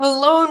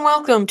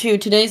welcome to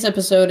today's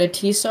episode of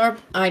TSARP.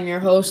 I'm your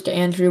host,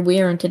 Andrew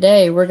Weir, and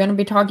today we're going to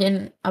be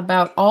talking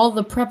about all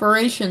the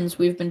preparations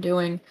we've been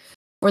doing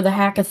for the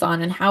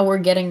hackathon and how we're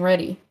getting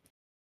ready.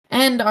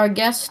 And our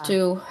guest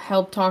to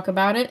help talk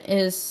about it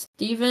is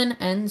Steven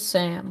and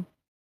Sam.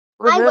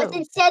 I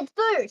wasn't said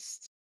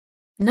first.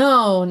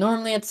 No,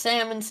 normally it's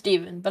Sam and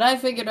Steven, but I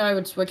figured I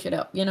would switch it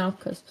up,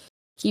 because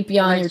keep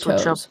you on your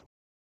toes.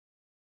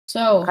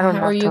 So, how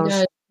are you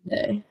guys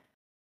today?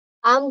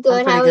 I'm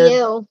good. How are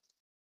you?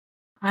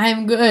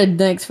 I'm good.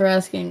 Thanks for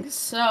asking.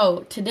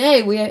 So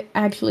today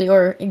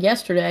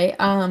yesterday,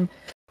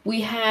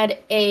 we had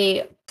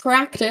a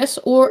practice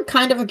or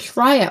kind of a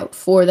tryout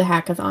for the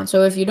hackathon.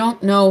 So if you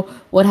don't know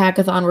what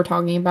hackathon we're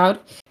talking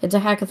about, it's a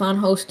hackathon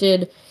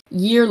hosted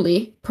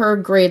yearly per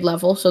grade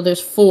level. So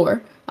there's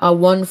 4,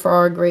 one for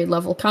our grade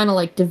level, kind of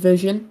like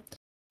division.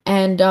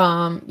 And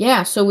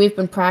so we've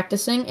been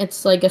practicing.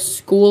 It's like a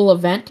school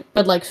event,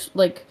 but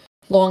like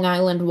Long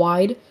Island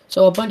wide.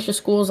 So a bunch of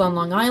schools on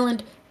Long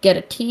Island get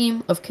a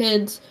team of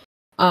kids,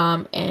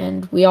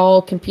 and we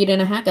all compete in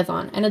a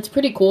hackathon, and it's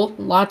pretty cool.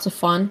 Lots of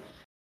fun.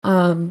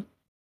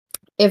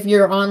 If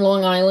you're on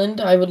Long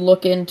Island, I would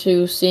look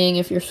into seeing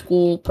if your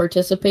school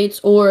participates,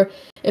 or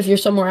if you're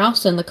somewhere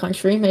else in the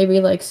country,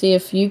 maybe see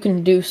if you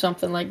can do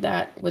something like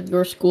that with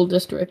your school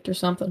district or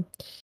something.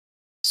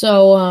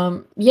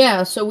 So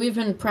so we've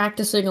been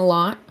practicing a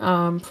lot,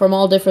 from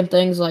all different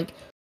things like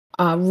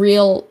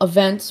real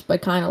events,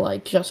 but kind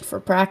of just for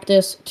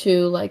practice,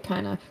 to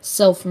kind of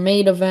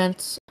self-made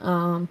events,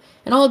 and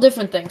all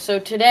different things. So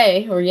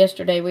today or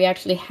yesterday, we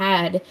actually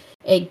had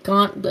a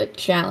gauntlet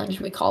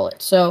challenge, we call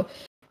it. So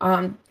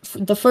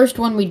the first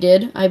one we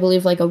did, I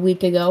believe a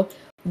week ago,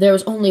 there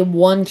was only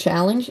one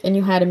challenge and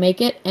you had to make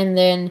it. And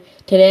then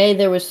today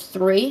there was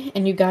 3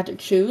 and you got to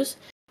choose.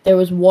 There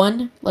was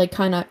one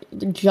kind of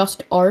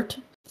just art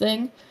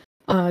thing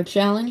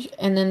challenge,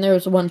 and then there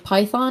was one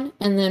Python,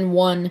 and then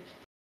one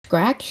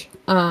Scratch.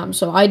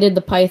 So I did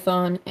the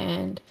Python,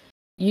 and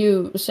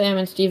you, Sam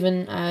and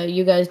Steven,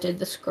 you guys did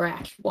the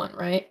Scratch one,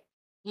 right?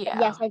 Yeah.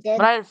 Yes, I did.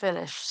 But I didn't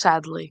finish,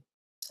 sadly.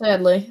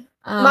 Sadly.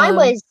 Mine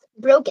was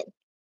broken.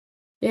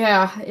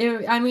 Yeah,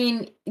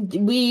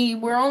 we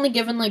were only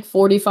given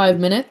 45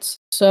 minutes,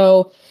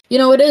 so,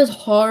 it is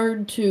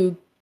hard to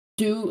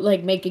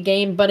make a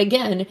game, but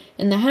again,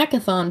 in the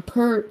hackathon,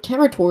 per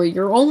territory,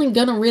 you're only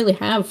gonna really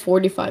have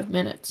 45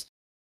 minutes.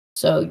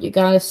 So you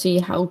gotta see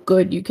how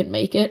good you can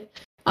make it.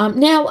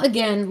 Now,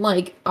 again,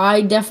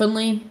 I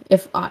definitely,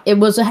 if it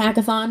was a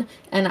hackathon,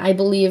 and I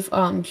believe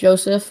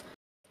Joseph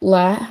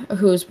La,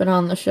 who's been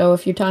on the show a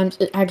few times,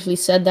 actually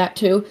said that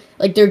too.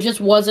 There just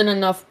wasn't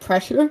enough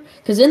pressure,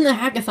 because in the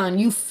hackathon,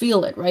 you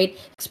feel it, right?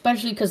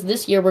 Especially because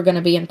this year we're going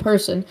to be in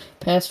person.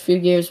 Past few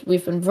years,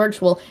 we've been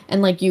virtual,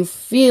 and you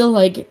feel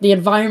the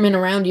environment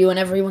around you, and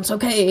everyone's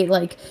okay,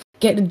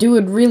 do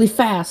it really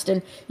fast,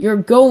 and you're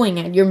going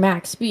at your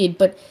max speed,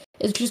 but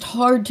it's just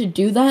hard to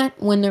do that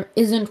when there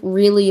isn't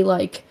really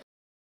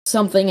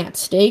something at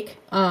stake.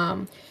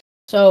 And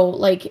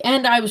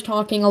I was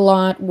talking a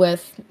lot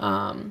with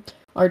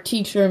our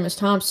teacher, Miss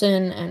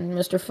Thompson, and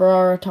Mr.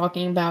 Ferrara,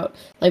 talking about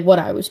what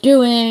I was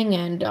doing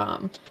and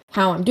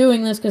how I'm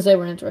doing this, because they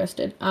were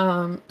interested.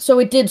 So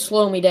it did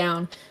slow me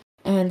down,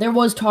 and there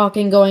was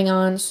talking going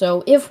on.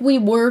 So if we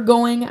were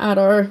going at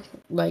our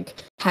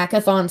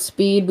hackathon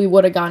speed, we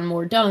would have gotten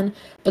more done,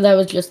 but that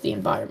was just the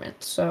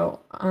environment. So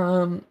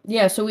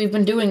so we've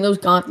been doing those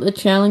gauntlet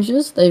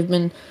challenges. They've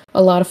been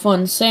a lot of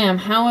fun. Sam,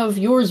 how have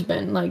yours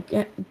been?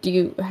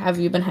 Have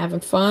you been having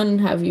fun?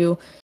 Have you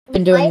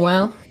been doing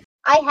well?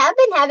 I have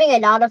been having a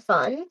lot of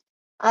fun,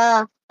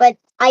 but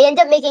I end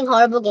up making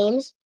horrible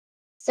games,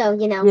 so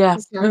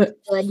it's not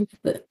good.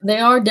 They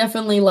are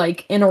definitely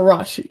in a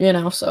rush,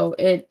 so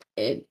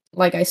it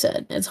like I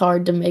said, it's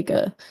hard to make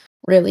a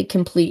really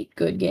complete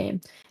good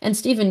game. And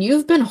Steven,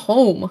 you've been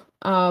home,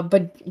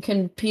 but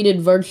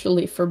competed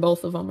virtually for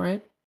both of them,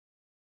 right?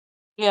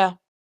 Yeah.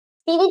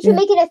 Steven should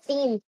make it a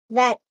theme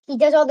that he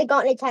does all the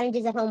gauntlet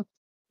challenges at home.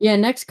 Yeah,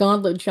 next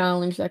gauntlet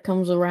challenge that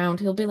comes around,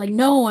 he'll be like,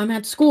 "No, I'm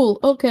at school.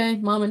 Okay,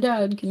 Mom and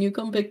Dad, can you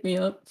come pick me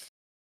up?"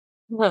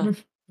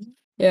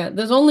 Yeah,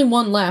 there's only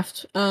one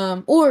left.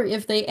 Or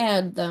if they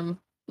add them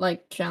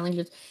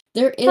challenges,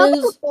 there is.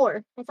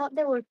 I thought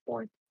there were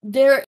 4.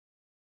 There.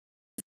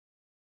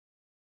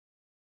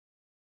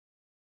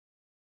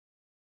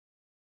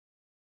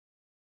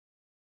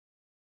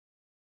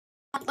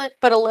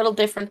 But a little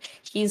different.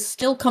 He's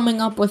still coming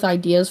up with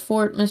ideas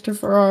for it, Mr.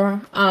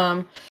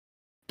 Ferrara.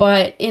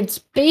 But it's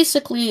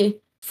basically,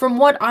 from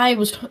what I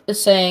was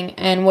saying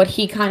and what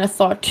he kind of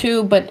thought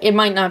too, but it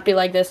might not be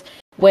like this,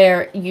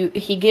 where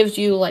he gives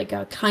you a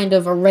kind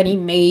of a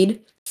ready-made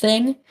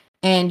thing,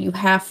 and you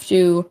have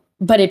to,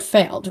 but it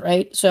failed,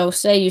 right? So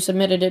say you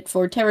submitted it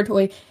for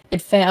territory,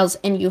 it fails,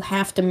 and you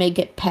have to make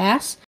it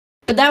pass.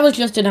 But that was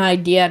just an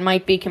idea. It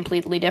might be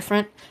completely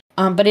different.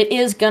 But it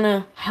is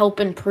gonna help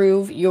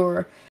improve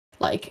your,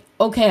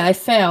 okay, I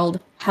failed,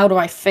 how do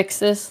I fix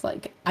this?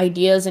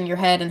 Ideas in your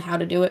head and how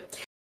to do it.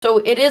 So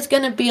it is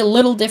going to be a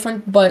little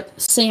different, but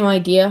same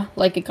idea,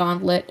 like a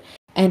gauntlet.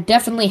 and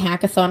definitely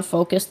hackathon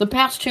focused. The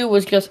past two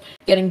was just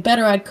getting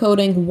better at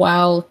coding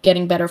while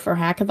getting better for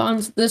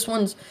hackathons. This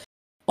one's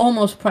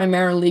almost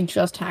primarily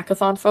just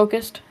hackathon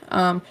focused,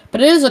 but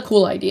it is a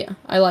cool idea.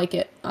 I like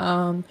it.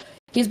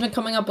 He's been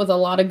coming up with a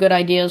lot of good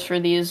ideas for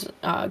these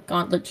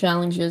gauntlet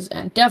challenges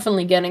and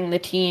definitely getting the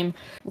team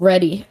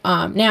ready.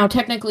 Now,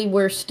 technically,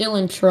 we're still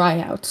in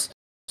tryouts.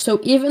 So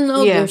even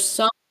though there's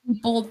some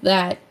people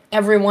that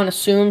everyone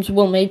assumes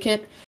will make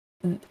it,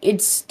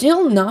 it's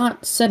still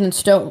not set in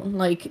stone.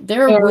 Like,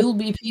 there will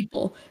be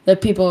people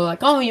that people are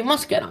like, oh, you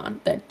must get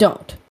on, that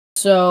don't.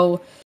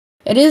 So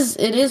it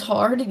is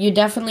hard. You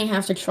definitely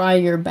have to try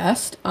your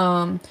best.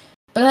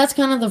 But that's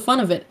kind of the fun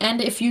of it.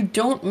 And if you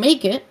don't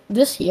make it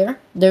this year,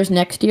 there's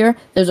next year,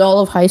 there's all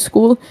of high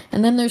school,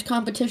 and then there's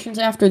competitions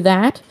after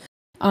that.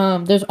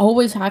 There's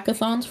always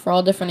hackathons for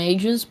all different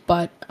ages,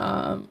 but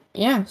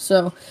yeah,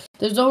 so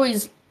there's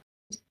always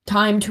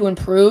time to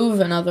improve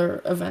and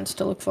other events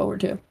to look forward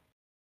to.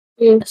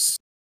 Yes.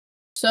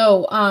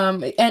 So,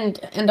 and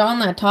on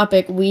that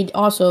topic, we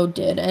also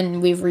did,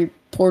 and we've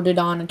reported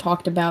on and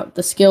talked about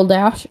the Skill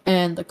Dash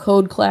and the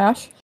Code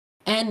Clash.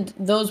 And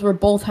those were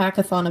both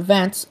hackathon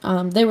events.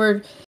 They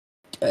were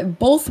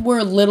both were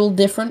a little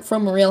different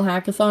from a real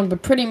hackathon,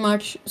 but pretty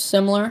much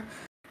similar,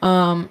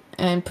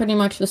 and pretty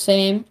much the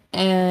same.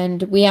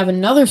 And we have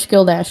another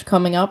Skill Dash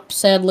coming up.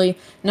 Sadly,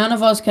 none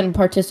of us can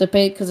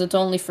participate because it's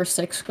only for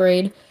 6th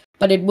grade,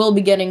 but it will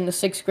be getting the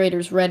 6th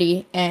graders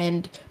ready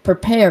and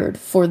prepared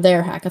for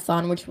their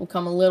hackathon, which will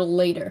come a little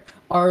later.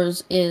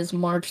 Ours is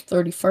March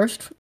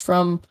 31st,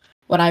 from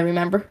what I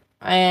remember.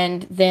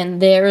 And then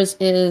theirs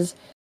is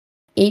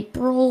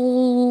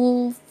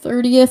April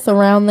 30th,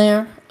 around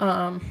there.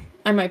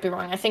 I might be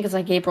wrong. I think it's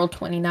like April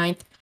 29th.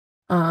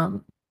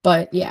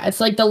 But yeah,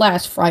 it's like the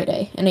last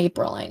Friday in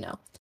April, I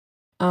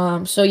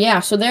know. So yeah,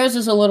 so theirs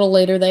is a little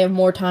later. They have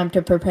more time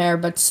to prepare,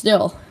 but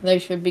still, they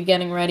should be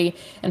getting ready.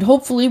 And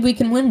hopefully we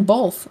can win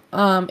both.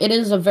 It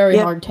is a very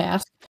hard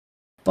task,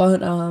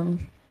 but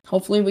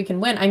hopefully we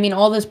can win. I mean,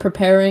 all this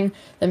preparing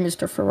that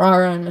Mr.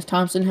 Ferrara and Ms.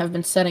 Thompson have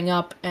been setting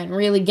up and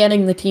really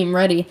getting the team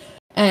ready.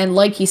 And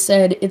like he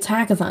said, it's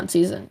hackathon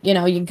season. You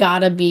know, you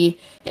gotta be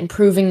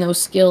improving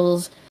those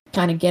skills,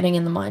 kind of getting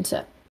in the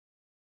mindset.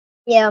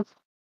 Yeah.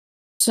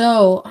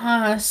 So,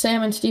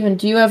 Sam and Steven,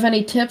 do you have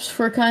any tips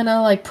for kind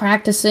of like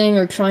practicing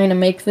or trying to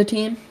make the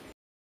team?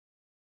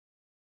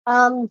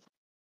 I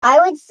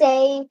would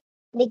say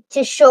like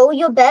to show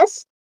your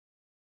best.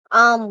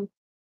 So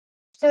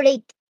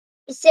like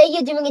say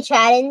you're doing a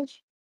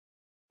challenge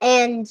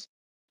and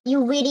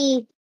you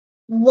really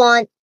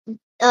want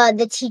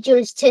the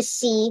teachers to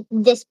see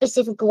this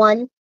specific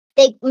one.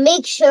 Like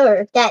make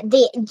sure that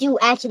they do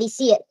actually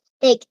see it.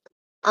 Like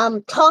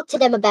talk to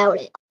them about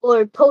it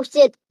or post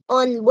it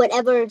on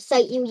whatever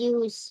site you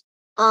use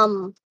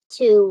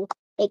to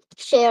like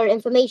share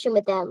information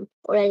with them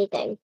or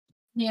anything.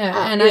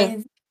 Yeah,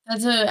 and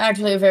that's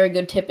actually a very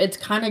good tip. It's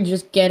kind of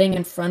just getting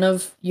in front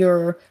of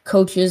your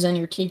coaches and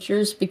your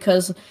teachers,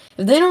 because if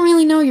they don't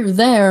really know you're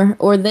there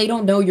or they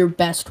don't know your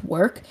best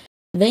work,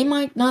 they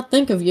might not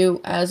think of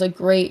you as a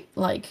great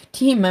like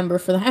team member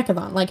for the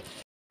hackathon. Like,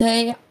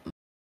 say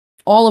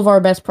all of our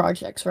best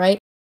projects, right?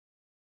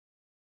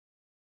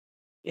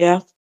 Yeah.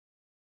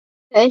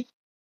 Okay.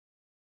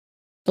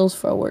 Goes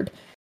forward.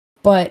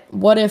 But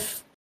what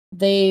if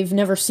they've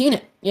never seen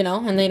it, you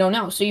know, and they don't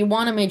know? So you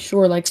want to make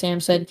sure, like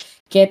Sam said,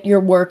 get your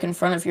work in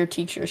front of your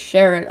teachers,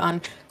 share it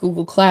on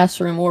Google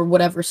Classroom or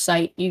whatever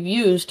site you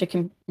use to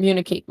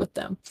communicate with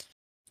them.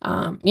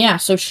 Yeah,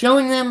 so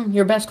showing them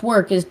your best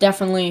work is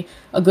definitely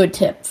a good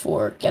tip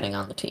for getting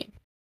on the team.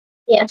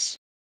 Yes.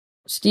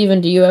 Steven,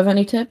 do you have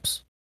any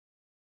tips?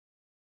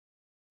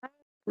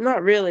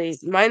 Not really.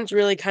 Mine's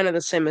really kind of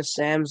the same as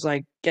Sam's,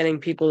 like getting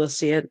people to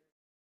see it.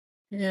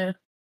 Yeah.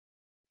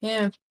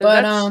 Yeah,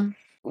 But but that's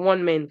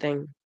one main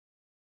thing.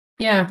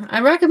 yeah, I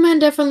recommend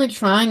definitely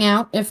trying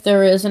out if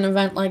there is an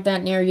event like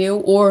that near you,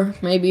 or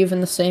maybe even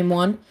the same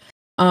one.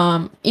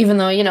 Even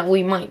though, you know,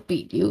 we might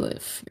beat you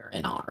if you're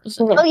in ours.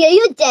 Oh yeah,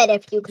 you're dead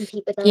if you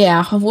compete with us.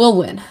 Yeah, we'll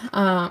win.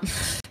 I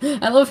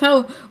love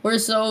how we're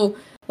so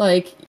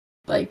like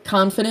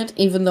confident,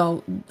 even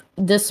though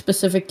this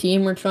specific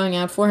team we're trying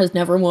out for has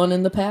never won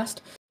in the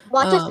past.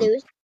 Watch us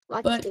lose.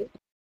 Watch us lose.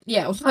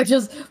 Yeah,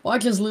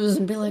 watch us lose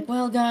and be like,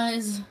 well,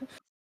 guys,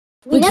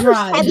 we never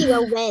tried. said we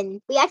will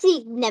win. We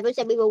actually never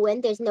said we will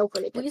win. There's no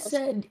footage. We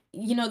said,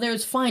 you know,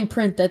 there's fine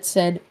print that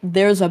said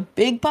there's a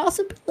big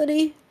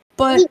possibility,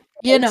 but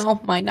you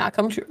know, might not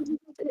come true.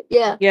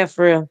 Yeah. Yeah,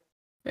 for real.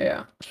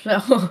 Yeah.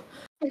 So,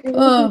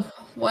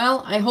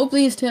 well, I hope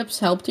these tips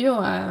helped you.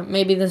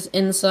 Maybe this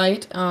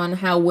insight on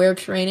how we're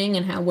training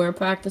and how we're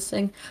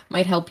practicing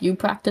might help you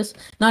practice.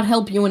 Not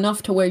help you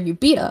enough to where you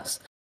beat us,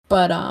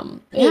 but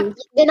yeah.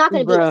 They're not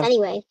going to beat us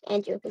anyway,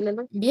 Andrew.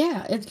 Remember?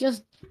 Yeah, it's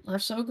just they're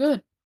so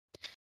good.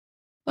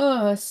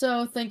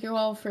 So thank you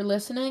all for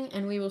listening,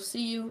 and we will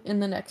see you in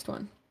the next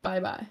one.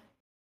 Bye-bye.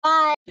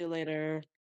 Bye. See you later.